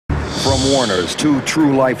From Warner's, two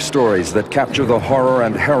true-life stories that capture the horror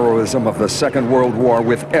and heroism of the Second World War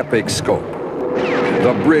with epic scope.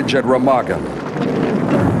 The Bridge at Remagen,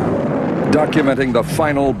 documenting the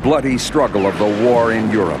final bloody struggle of the war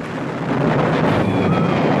in Europe.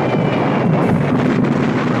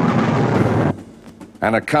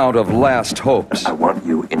 An account of last hopes. I want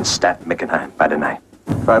you in Mickenheim by tonight.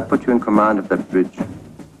 If I put you in command of that bridge,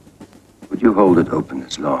 would you hold it open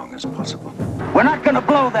as long as possible? We're not gonna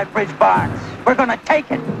blow that bridge, Barnes. We're gonna take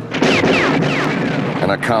it.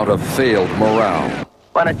 An account of failed morale.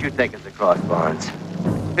 Why don't you take us across, Barnes?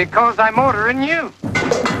 Because I'm ordering you.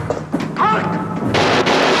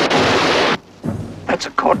 That's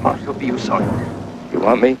a court-martial for you, Sergeant. You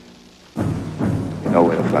want me? You know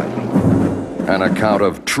where to find me. An account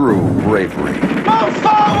of true bravery. Move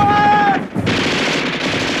forward!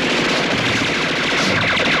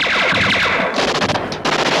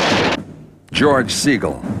 George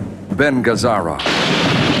Segal, Gazzara.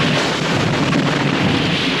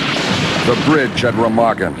 The Bridge at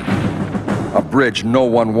Remagen. A bridge no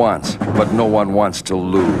one wants, but no one wants to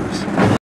lose.